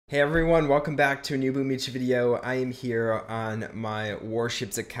Hey everyone, welcome back to a new Boom Beach video. I am here on my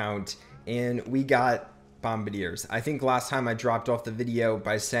Warships account and we got Bombardiers. I think last time I dropped off the video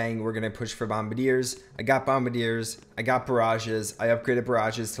by saying we're going to push for Bombardiers. I got Bombardiers, I got Barrages, I upgraded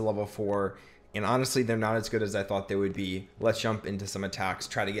Barrages to level 4, and honestly they're not as good as I thought they would be. Let's jump into some attacks,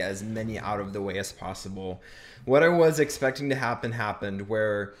 try to get as many out of the way as possible. What I was expecting to happen happened,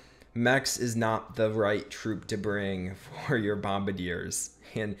 where Mechs is not the right troop to bring for your Bombardiers.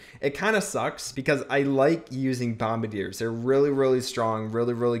 And it kind of sucks because I like using Bombardiers. They're really strong,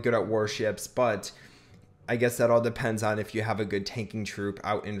 really good at warships, but I guess that all depends on if you have a good tanking troop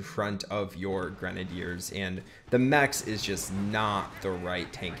out in front of your Grenadiers. And the Mechs is just not the right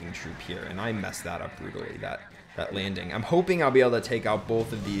tanking troop here, and I messed that up brutally, that landing. I'm hoping I'll be able to take out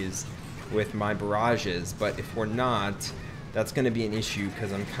both of these with my Barrages, but if we're not, that's going to be an issue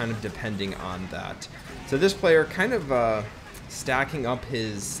because I'm kind of depending on that. So this player kind of stacking up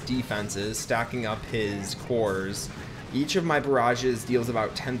his defenses, stacking up his cores. Each of my Barrages deals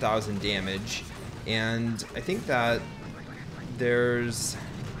about 10,000 damage, and I think that there's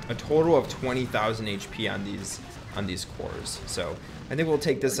a total of 20,000 HP on these cores. So I think we'll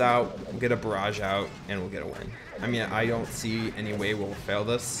take this out, we'll get a barrage out, and we'll get a win. I mean, I don't see any way we'll fail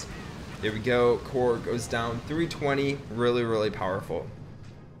this. There we go, core goes down, 320, really powerful.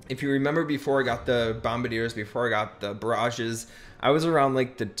 If you remember, before I got the Bombardiers, before I got the Barrages, I was around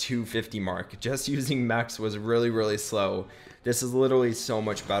like the 250 mark. Just using mechs was really slow. This is literally so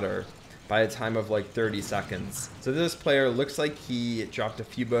much better by a time of like 30 seconds. So this player looks like he dropped a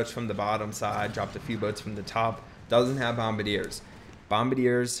few boats from the bottom side, dropped a few boats from the top, doesn't have Bombardiers.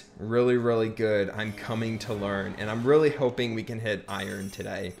 Bombardiers, really good. I'm coming to learn, and I'm really hoping we can hit iron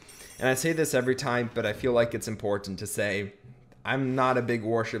today. And I say this every time, but I feel like it's important to say, I'm not a big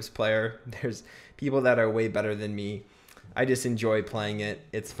Warships player. There's people that are way better than me. I just enjoy playing it.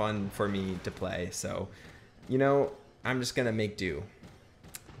 It's fun for me to play. So, you know, I'm just going to make do.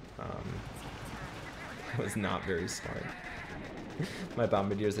 That was not very smart. My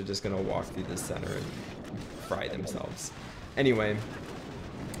Bombardiers are just going to walk through the center and fry themselves. Anyway,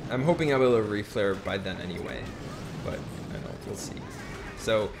 I'm hoping I'll be able to reflare by then anyway. But I don't know, we'll see.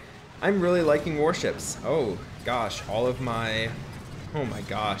 So, I'm really liking Warships. Oh gosh, oh my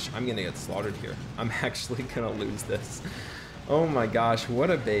gosh, I'm gonna get slaughtered here. I'm actually gonna lose this. Oh my gosh, what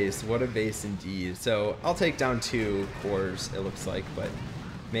a base indeed. So I'll take down 2 cores, it looks like, but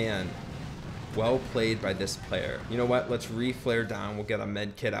man, well played by this player. You know what, let's reflare down, we'll get a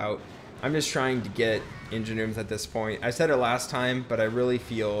med kit out. I'm just trying to get engine rooms at this point. I said it last time, but I really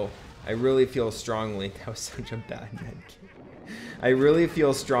feel strongly, that was such a bad med kit. I really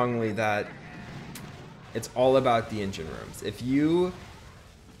feel strongly that it's all about the engine rooms. If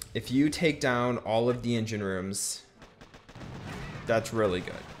you take down all of the engine rooms, that's really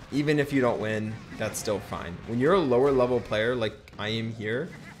good. Even if you don't win, that's still fine. When you're a lower level player like I am here,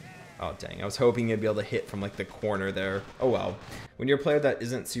 oh dang, I was hoping you'd be able to hit from like the corner there. Oh well. When you're a player that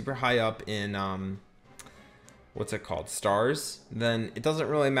isn't super high up in what's it called, stars, then it doesn't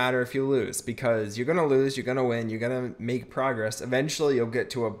really matter if you lose, because you're gonna lose, you're gonna win, you're gonna make progress. Eventually you'll get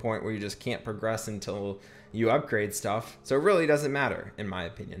to a point where you just can't progress until you upgrade stuff, so it really doesn't matter in my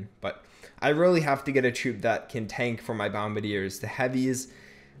opinion. But I really have to get a troop that can tank for my Bombardiers. The heavies,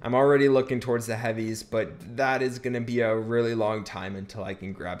 I'm already looking towards the heavies, but that is gonna be a really long time until I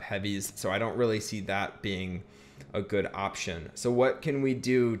can grab heavies, so I don't really see that being a good option. So what can we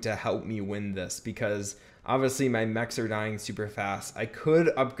do to help me win this? Because obviously my mechs are dying super fast. I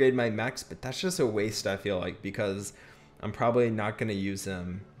could upgrade my mechs, but that's just a waste, I feel like, because I'm probably not going to use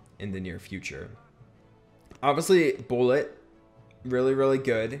them in the near future. Obviously, Bullet, really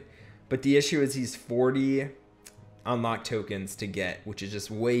good, but the issue is he's 40 unlock tokens to get, which is just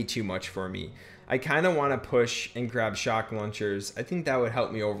way too much for me. I kind of want to push and grab shock launchers. I think that would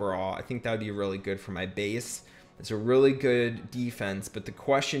help me overall. I think that would be really good for my base. It's a really good defense, but the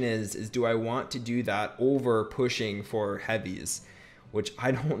question is do I want to do that over pushing for heavies, which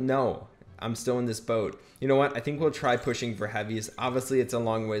I don't know. I'm still in this boat. You know what? I think we'll try pushing for heavies. Obviously, it's a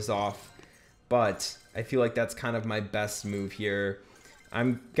long ways off, but I feel like that's kind of my best move here.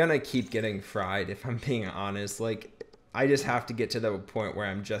 I'm gonna keep getting fried, if I'm being honest. Like, I just have to get to the point where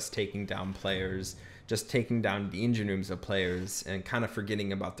I'm just taking down players, just taking down the engine rooms of players, and kind of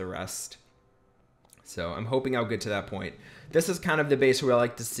forgetting about the rest. So I'm hoping I'll get to that point. This is kind of the base where I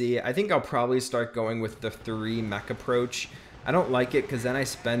like to see. I think I'll probably start going with the 3 mech approach. I don't like it because then I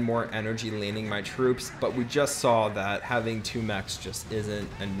spend more energy landing my troops, but we just saw that having 2 mechs just isn't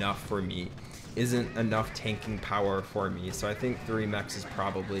enough for me, isn't enough tanking power for me. So I think 3 mechs is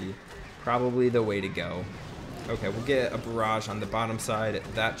probably the way to go. Okay, we'll get a barrage on the bottom side.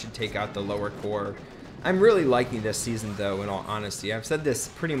 That should take out the lower core. I'm really liking this season, though, in all honesty. I've said this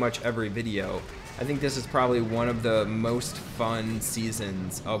pretty much every video. I think this is probably one of the most fun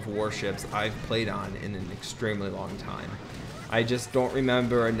seasons of Warships I've played on in an extremely long time. I just don't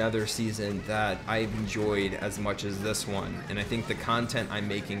remember another season that I've enjoyed as much as this one, and I think the content I'm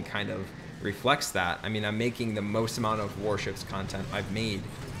making kind of reflects that. I mean, I'm making the most amount of Warships content I've made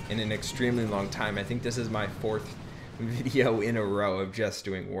in an extremely long time. I think this is my 4th video in a row of just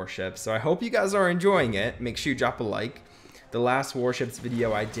doing Warships, so I hope you guys are enjoying it. Make sure you drop a like. The last Warships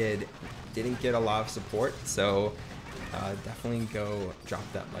video I did didn't get a lot of support, so definitely go drop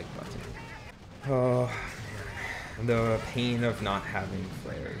that like button. Oh man, the pain of not having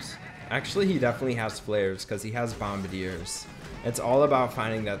flares. Actually, he definitely has flares because he has bombardiers. It's all about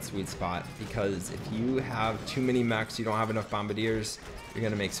finding that sweet spot, because if you have too many mechs, you don't have enough bombardiers, you're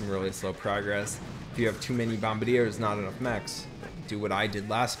gonna make some really slow progress. If you have too many bombardiers, not enough mechs, do what I did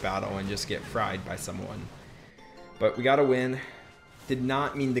last battle and just get fried by someone. But we gotta win. Did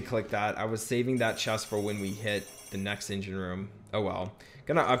not mean to click that. I was saving that chest for when we hit the next engine room. Oh well.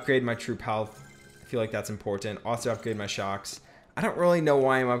 Gonna upgrade my troop health. I feel like that's important. Also upgrade my shocks. I don't really know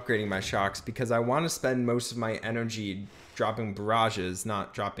why I'm upgrading my shocks, because I want to spend most of my energy dropping barrages,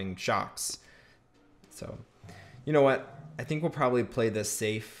 not dropping shocks. So, you know what? I think we'll probably play this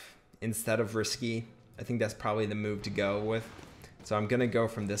safe instead of risky. I think that's probably the move to go with. So I'm gonna go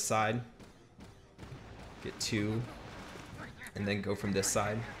from this side. Get 2. And then go from this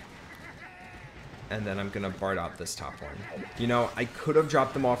side. And then I'm gonna BART out this top one. You know, I could have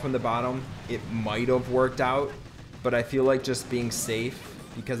dropped them all from the bottom. It might have worked out, but I feel like just being safe,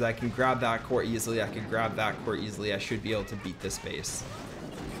 because I can grab that core easily, I can grab that core easily, I should be able to beat this base.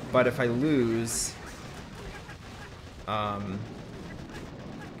 But if I lose, okay,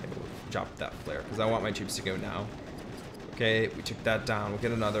 we'll drop that flare, because I want my troops to go now. Okay, we took that down, we'll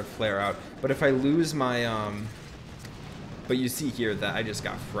get another flare out. But if I lose my, but you see here that I just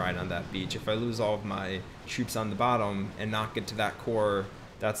got fried on that beach. If I lose all of my troops on the bottom and not get to that core,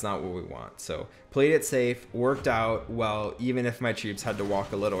 that's not what we want. So played it safe, worked out well, even if my troops had to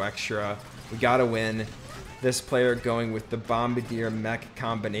walk a little extra. We gotta win. This player going with the Bombardier mech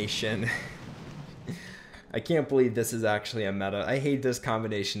combination. I can't believe this is actually a meta. I hate this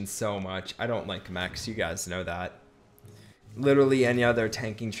combination so much. I don't like mechs, you guys know that. Literally any other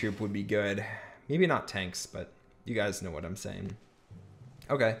tanking troop would be good. Maybe not tanks, but you guys know what I'm saying.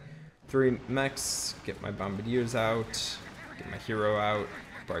 Okay, 3 mechs, get my bombardiers out, get my hero out,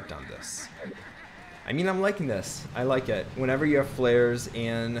 BART down this. I mean, I'm liking this. I like it. Whenever you have flares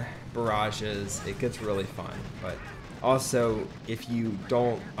and barrages, it gets really fun. But also, if you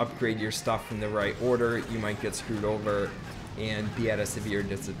don't upgrade your stuff in the right order, you might get screwed over and be at a severe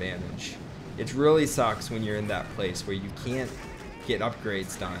disadvantage. It really sucks when you're in that place where you can't get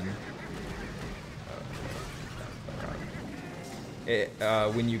upgrades done.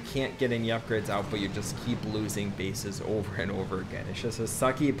 When you can't get any upgrades out, but you just keep losing bases over and over again. It's just a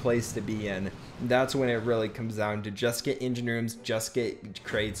sucky place to be in. That's when it really comes down to just get engine rooms, just get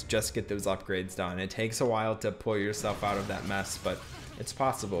crates, just get those upgrades done. It takes a while to pull yourself out of that mess, but it's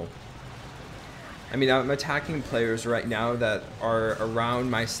possible. I mean, I'm attacking players right now that are around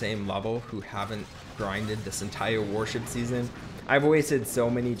my same level who haven't grinded this entire warship season. I've wasted so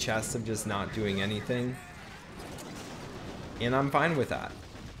many chests of just not doing anything. And I'm fine with that.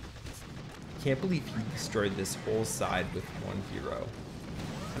 Can't believe he destroyed this whole side with 1 hero.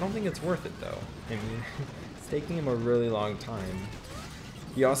 I don't think it's worth it though. I mean, it's taking him a really long time.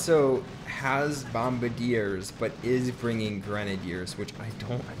 He also has bombardiers, but is bringing grenadiers, which I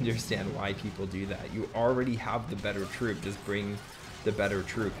don't understand why people do that. You already have the better troop, just bring the better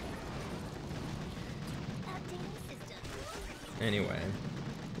troop. Anyway,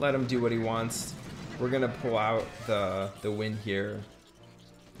 let him do what he wants. We're gonna pull out the win here.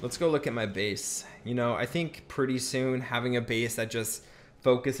 Let's go look at my base. You know, I think pretty soon having a base that just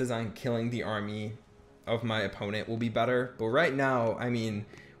focuses on killing the army of my opponent will be better. But right now, I mean,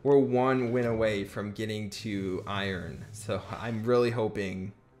 we're 1 win away from getting to iron. So I'm really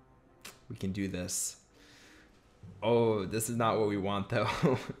hoping we can do this. Oh, this is not what we want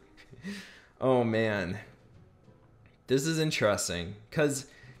though. Oh man. This is interesting, because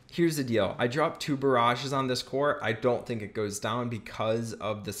here's the deal. I dropped 2 barrages on this core. I don't think it goes down because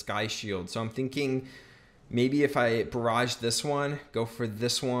of the sky shield. So I'm thinking maybe if I barrage this one, go for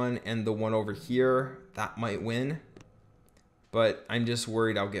this one and the one over here, that might win. But I'm just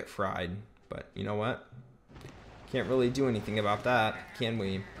worried I'll get fried. But you know what? Can't really do anything about that, can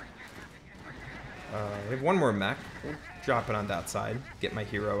we? We have 1 more mech. We'll drop it on that side, get my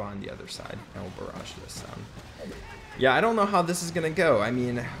hero on the other side, and we'll barrage this down. Yeah, I don't know how this is gonna go. I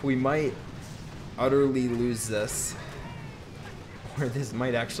mean, we might utterly lose this, or this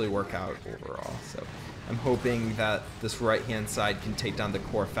might actually work out overall. So I'm hoping that this right-hand side can take down the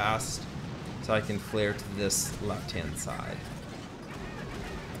core fast, so I can flare to this left-hand side.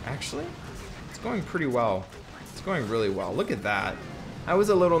 Actually, it's going pretty well. It's going really well. Look at that. I was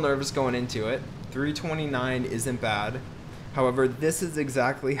a little nervous going into it. 329 isn't bad. However, this is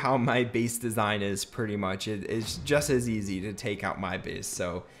exactly how my base design is pretty much. It's just as easy to take out my base.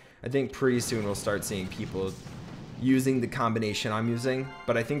 So I think pretty soon we'll start seeing people using the combination I'm using.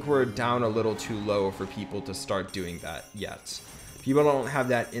 But I think we're down a little too low for people to start doing that yet. People don't have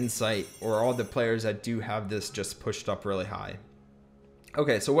that insight, or all the players that do have this just pushed up really high.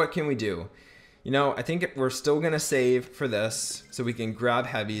 Okay, so what can we do? You know, I think we're still going to save for this so we can grab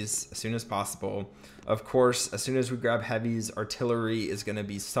heavies as soon as possible. Of course, as soon as we grab heavies, artillery is going to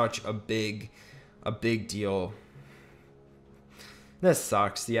be such a big deal. This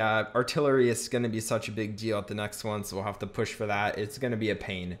sucks. Yeah, artillery is going to be such a big deal at the next one, so we'll have to push for that. It's going to be a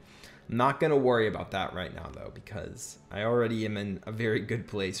pain. I'm not going to worry about that right now, though, because I already am in a very good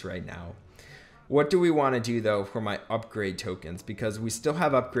place right now. What do we want to do, though, for my upgrade tokens? Because we still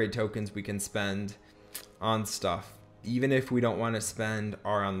have upgrade tokens we can spend on stuff, even if we don't want to spend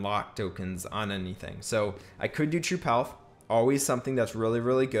our unlock tokens on anything. So I could do troop health, always something that's really,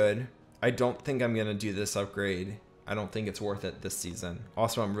 really good. I don't think I'm going to do this upgrade. I don't think it's worth it this season.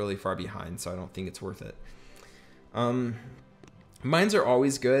 Also, I'm really far behind, so I don't think it's worth it. Mines are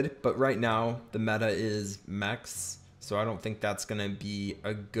always good, but right now the meta is mechs. So I don't think that's going to be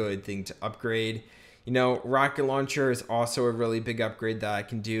a good thing to upgrade. You know, rocket launcher is also a really big upgrade that I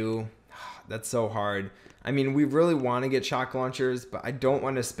can do. That's so hard. I mean, we really want to get shock launchers, but I don't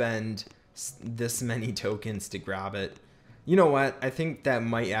want to spend this many tokens to grab it. You know what? I think that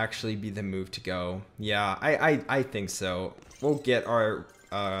might actually be the move to go. Yeah, I think so. We'll get our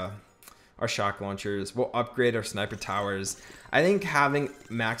shock launchers. We'll upgrade our sniper towers. I think having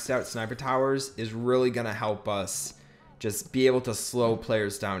maxed out sniper towers is really going to help us just be able to slow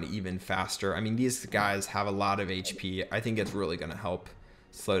players down even faster. I mean, these guys have a lot of HP. I think it's really going to help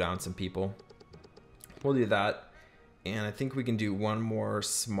slow down some people. We'll do that. And I think we can do one more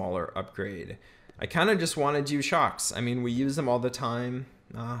smaller upgrade. I kind of just want to do shocks. I mean, we use them all the time.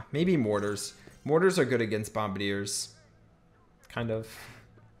 Maybe mortars. Mortars are good against bombardiers. Kind of.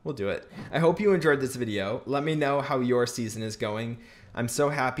 We'll do it. I hope you enjoyed this video. Let me know how your season is going. I'm so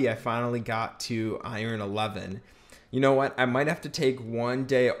happy I finally got to Iron 11. You know what? I might have to take one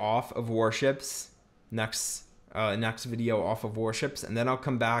day off of warships. Next video off of warships. And then I'll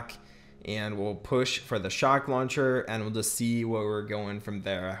come back and we'll push for the shock launcher. And we'll just see where we're going from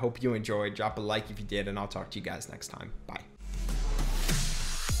there. I hope you enjoyed. Drop a like if you did. And I'll talk to you guys next time. Bye.